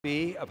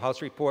B of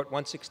House Report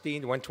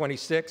 116 to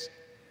 126.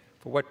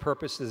 For what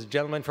purpose does the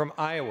gentleman from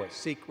Iowa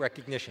seek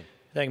recognition?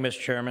 Thank you,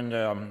 Mr. Chairman.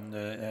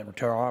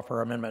 To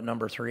offer amendment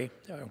number 3,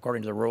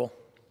 according to the rule.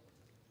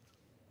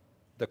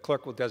 The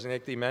clerk will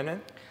designate the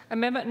amendment.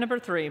 Amendment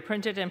number 3,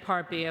 printed in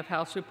Part B of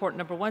House Report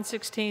number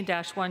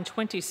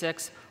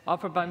 116-126,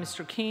 offered by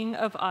Mr. King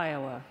of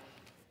Iowa.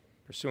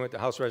 Pursuant to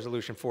House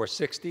Resolution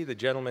 460, the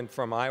gentleman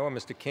from Iowa,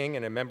 Mr. King,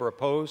 and a member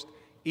opposed,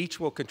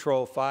 each will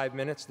control 5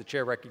 minutes. The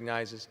chair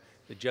recognizes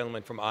the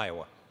gentleman from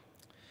Iowa.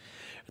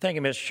 Thank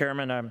you, Mr.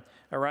 Chairman.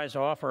 I rise to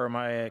offer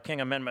my King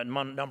Amendment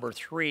number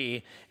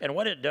 3, and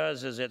what it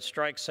does is it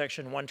strikes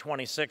Section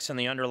 126 in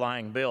the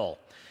underlying bill.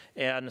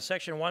 And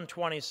Section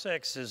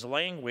 126 is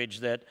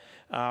language that,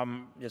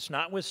 it's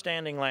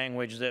notwithstanding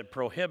language that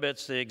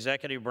prohibits the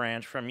executive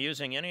branch from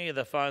using any of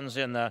the funds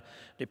in the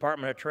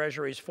Department of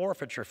Treasury's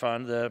Forfeiture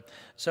Fund, the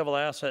Civil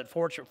Asset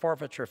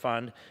Forfeiture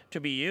Fund, to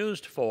be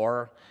used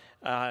for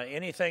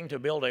anything to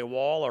build a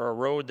wall or a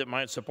road that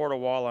might support a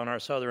wall on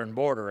our southern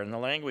border. And the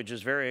language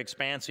is very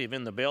expansive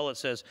in the bill. It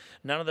says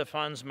none of the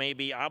funds may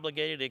be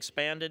obligated,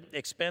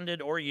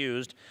 expended, or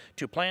used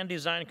to plan,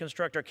 design,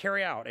 construct, or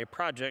carry out a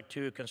project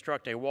to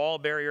construct a wall,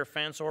 barrier,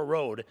 fence, or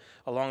road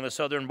along the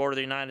southern border of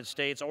the United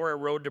States, or a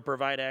road to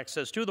provide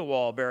access to the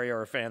wall, barrier,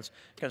 or fence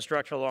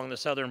constructed along the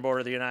southern border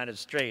of the United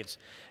States.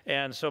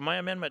 And so my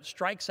amendment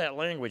strikes that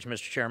language,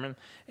 Mr. Chairman,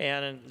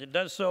 and it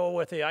does so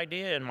with the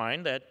idea in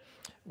mind that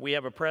we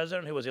have a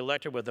president who was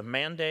elected with a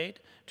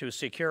mandate to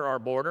secure our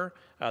border.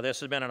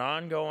 This has been an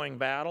ongoing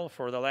battle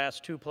for the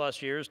last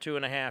 2+ years,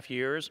 2.5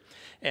 years,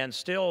 and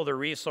still the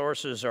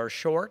resources are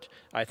short.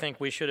 I think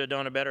we should have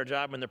done a better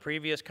job in the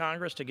previous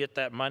Congress to get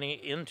that money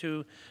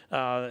into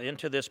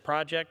this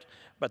project.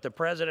 But the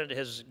president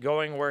is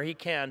going where he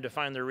can to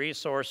find the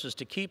resources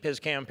to keep his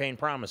campaign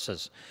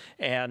promises.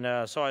 And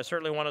so I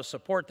certainly want to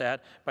support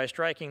that by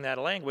striking that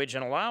language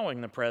and allowing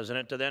the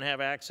president to then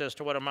have access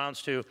to what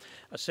amounts to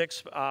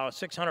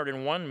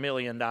 $601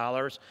 million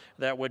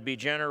that would be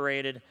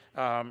generated,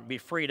 be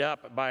freed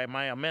up by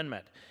my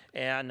amendment.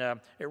 And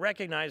it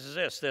recognizes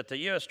this, that the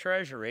U.S.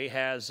 Treasury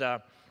has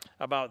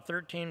about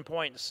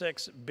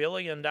 $13.6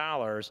 billion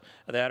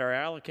that are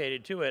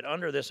allocated to it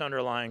under this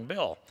underlying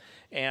bill.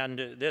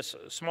 And this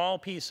small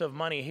piece of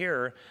money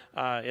here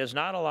is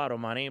not a lot of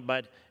money,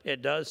 but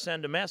it does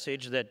send a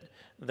message that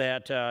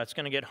it's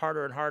going to get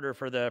harder and harder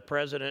for the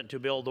president to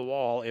build the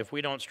wall if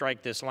we don't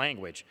strike this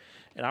language.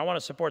 And I want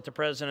to support the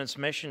president's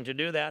mission to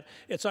do that.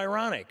 It's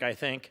ironic, I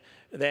think,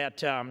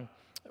 that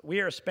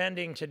we are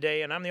spending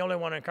today, and I'm the only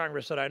one in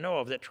Congress that I know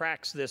of that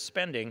tracks this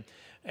spending,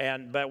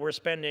 but we're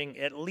spending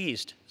at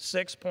least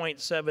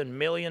 $6.7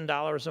 million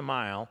a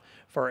mile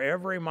for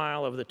every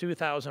mile of the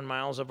 2,000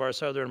 miles of our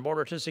southern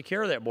border to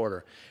secure that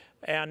border.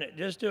 And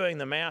just doing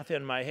the math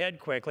in my head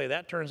quickly,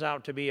 that turns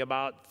out to be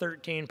about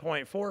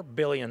 $13.4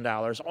 billion,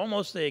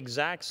 almost the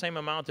exact same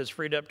amount that's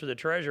freed up to the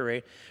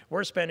Treasury.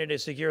 We're spending to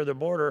secure the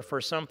border for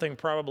something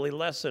probably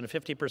less than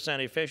 50%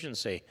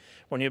 efficiency.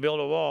 When you build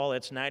a wall,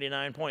 it's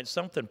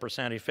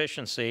 99-point-something%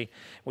 efficiency.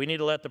 We need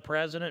to let the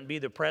president be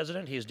the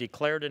president. He's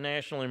declared a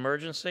national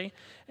emergency,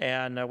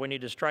 and we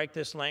need to strike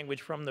this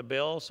language from the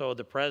bill so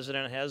the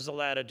president has the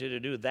latitude to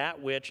do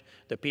that which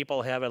the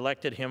people have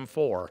elected him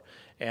for.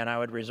 And I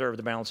would reserve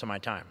the balance of my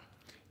time.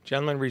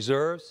 Gentleman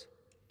reserves.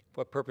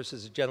 For what purpose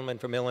does the gentleman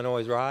from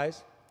Illinois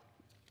rise?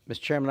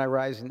 Mr. Chairman, I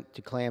rise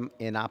to claim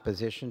in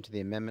opposition to the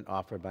amendment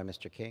offered by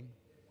Mr. King.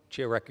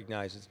 Chair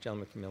recognizes the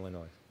gentleman from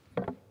Illinois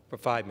for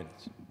 5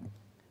 minutes.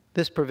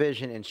 This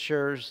provision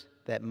ensures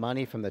that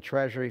money from the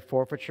Treasury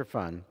Forfeiture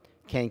Fund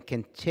can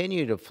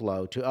continue to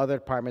flow to other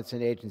departments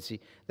and agencies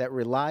that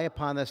rely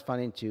upon this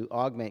funding to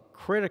augment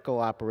critical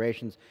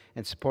operations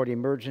and support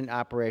emergent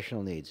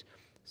operational needs,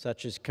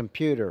 such as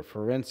computer,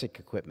 forensic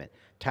equipment,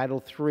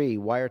 Title III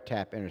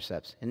wiretap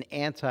intercepts, and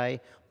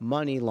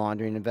anti-money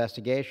laundering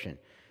investigation.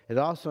 It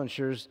also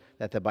ensures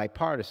that the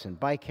bipartisan,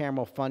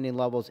 bicameral funding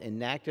levels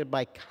enacted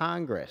by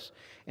Congress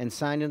and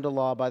signed into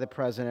law by the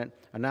President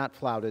are not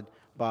flouted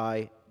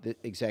by the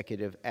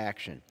executive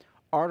action.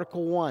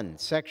 Article 1,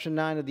 Section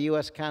 9 of the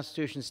U.S.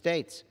 Constitution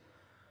states,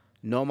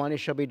 "No money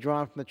shall be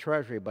drawn from the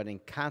Treasury but in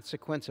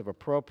consequence of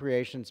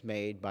appropriations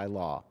made by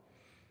law."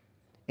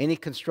 Any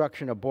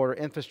construction of border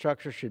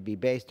infrastructure should be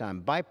based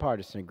on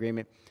bipartisan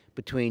agreement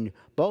between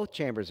both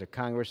chambers of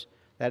Congress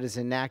that is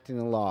enacting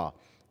the law,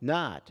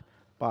 not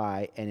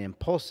by an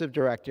impulsive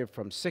directive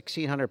from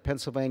 1600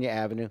 Pennsylvania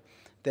Avenue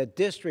that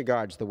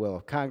disregards the will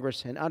of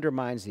Congress and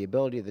undermines the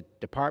ability of the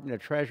Department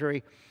of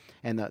Treasury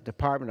and the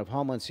Department of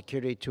Homeland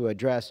Security to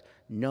address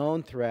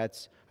known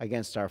threats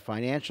against our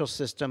financial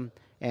system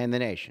and the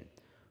nation.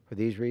 For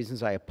these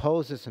reasons, I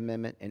oppose this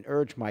amendment and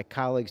urge my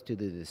colleagues to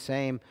do the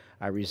same.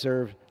 I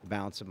reserve the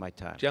balance of my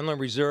time. Gentleman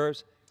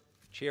reserves.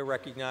 Chair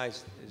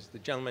recognizes the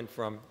gentleman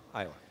from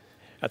Iowa.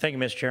 Thank you,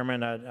 Mr.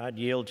 Chairman. I'd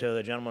yield to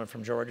the gentleman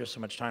from Georgia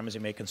so much time as he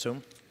may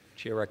consume.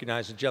 Chair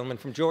recognizes the gentleman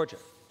from Georgia.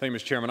 Thank you,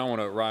 Mr. Chairman. I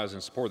want to rise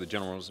and support the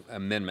gentleman's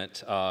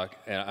amendment, and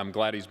I'm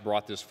glad he's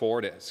brought this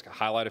forward. It's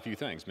highlight a few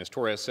things. Ms.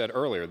 Torres said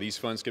earlier these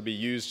funds could be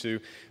used to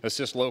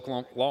assist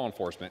local law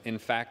enforcement. In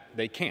fact,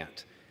 they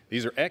can't.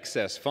 These are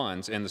excess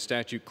funds, and the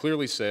statute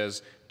clearly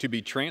says to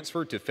be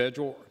transferred to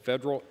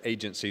federal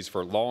agencies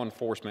for law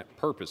enforcement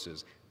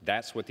purposes.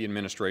 That's what the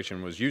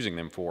administration was using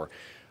them for.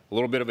 A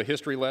little bit of a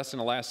history lesson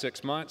the last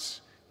 6 months.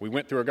 We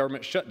went through a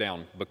government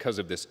shutdown because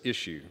of this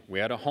issue. We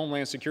had a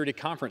Homeland Security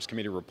Conference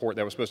Committee report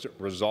that was supposed to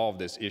resolve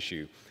this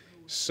issue.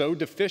 So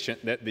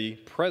deficient that the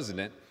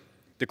president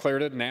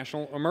declared a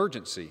national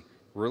emergency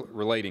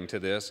relating to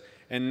this.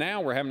 And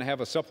now we're having to have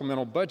a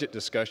supplemental budget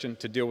discussion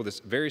to deal with this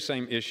very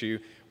same issue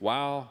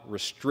while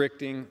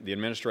restricting the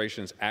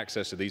administration's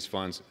access to these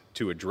funds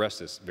to address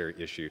this very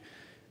issue.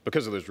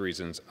 Because of those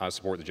reasons, I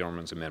support the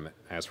gentleman's amendment.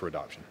 Ask for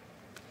adoption.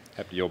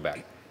 Have to yield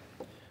back.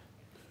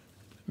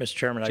 Mr.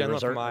 Chairman, I Gentleman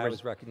reserve. from Iowa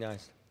is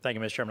recognized. Thank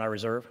you, Mr. Chairman. I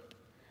reserve.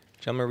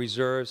 Gentleman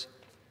reserves.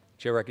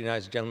 Chair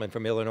recognizes the gentleman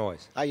from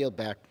Illinois. I yield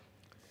back.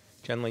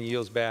 Gentleman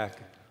yields back.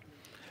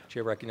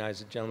 Chair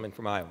recognizes the gentleman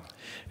from Iowa.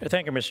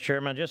 Thank you, Mr.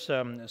 Chairman. Just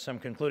some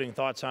concluding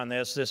thoughts on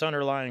this. This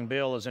underlying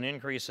bill is an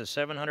increase of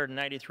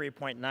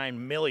 $793.9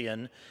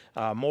 million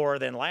more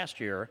than last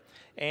year,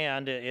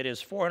 and it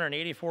is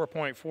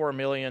 $484.4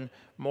 million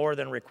more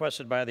than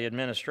requested by the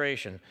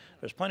administration.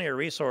 There's plenty of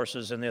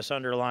resources in this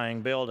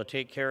underlying bill to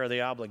take care of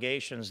the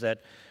obligations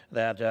that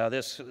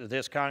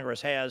this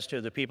Congress has to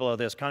the people of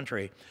this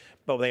country,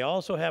 but they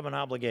also have an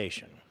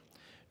obligation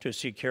to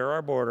secure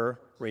our border,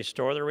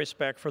 restore the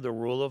respect for the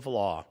rule of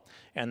law.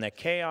 And the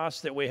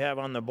chaos that we have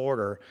on the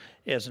border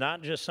is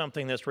not just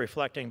something that's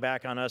reflecting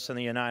back on us in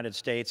the United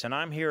States. And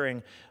I'm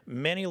hearing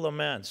many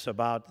laments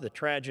about the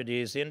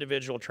tragedies, the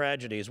individual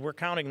tragedies. We're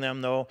counting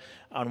them, though,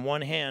 on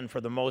one hand for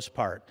the most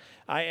part.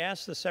 I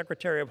asked the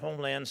Secretary of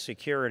Homeland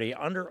Security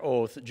under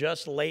oath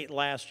just late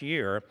last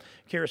year,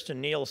 Kirstjen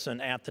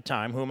Nielsen at the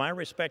time, whom I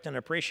respect and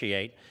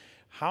appreciate,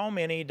 how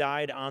many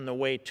died on the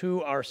way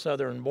to our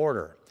southern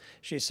border.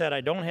 She said,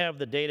 I don't have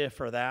the data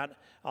for that.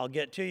 I'll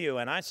get to you.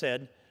 And I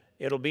said,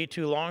 it'll be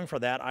too long for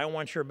that. I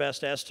want your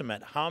best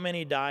estimate. How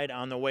many died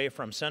on the way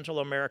from Central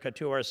America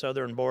to our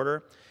southern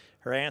border?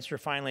 Her answer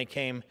finally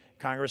came,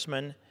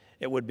 Congressman,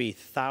 it would be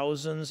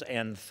thousands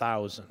and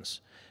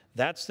thousands.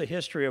 That's the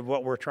history of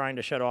what we're trying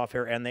to shut off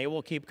here, and they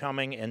will keep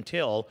coming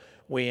until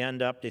we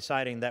end up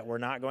deciding that we're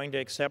not going to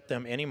accept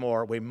them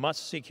anymore. We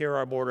must secure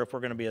our border if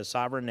we're going to be a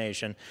sovereign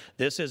nation.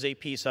 This is a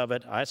piece of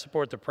it. I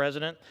support the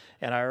President,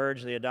 and I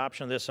urge the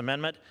adoption of this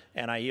amendment,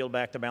 and I yield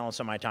back the balance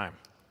of my time.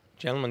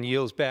 Gentleman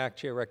yields back.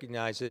 Chair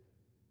recognizes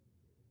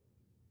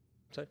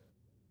it.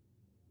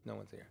 No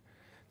one's there.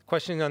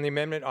 Question on the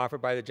amendment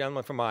offered by the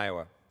gentleman from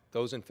Iowa.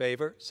 Those in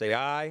favor, say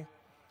aye.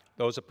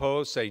 Those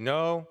opposed, say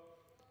no.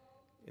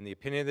 In the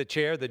opinion of the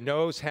chair, the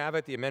noes have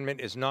it. The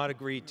amendment is not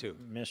agreed to.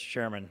 Mr.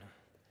 Chairman.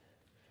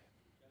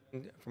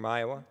 From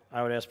Iowa.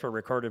 I would ask for a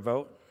recorded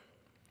vote.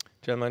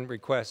 Gentleman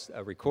requests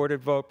a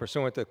recorded vote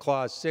pursuant to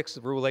Clause 6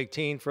 of Rule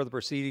 18. Further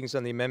proceedings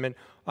on the amendment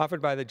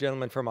offered by the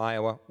gentleman from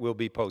Iowa will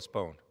be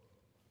postponed.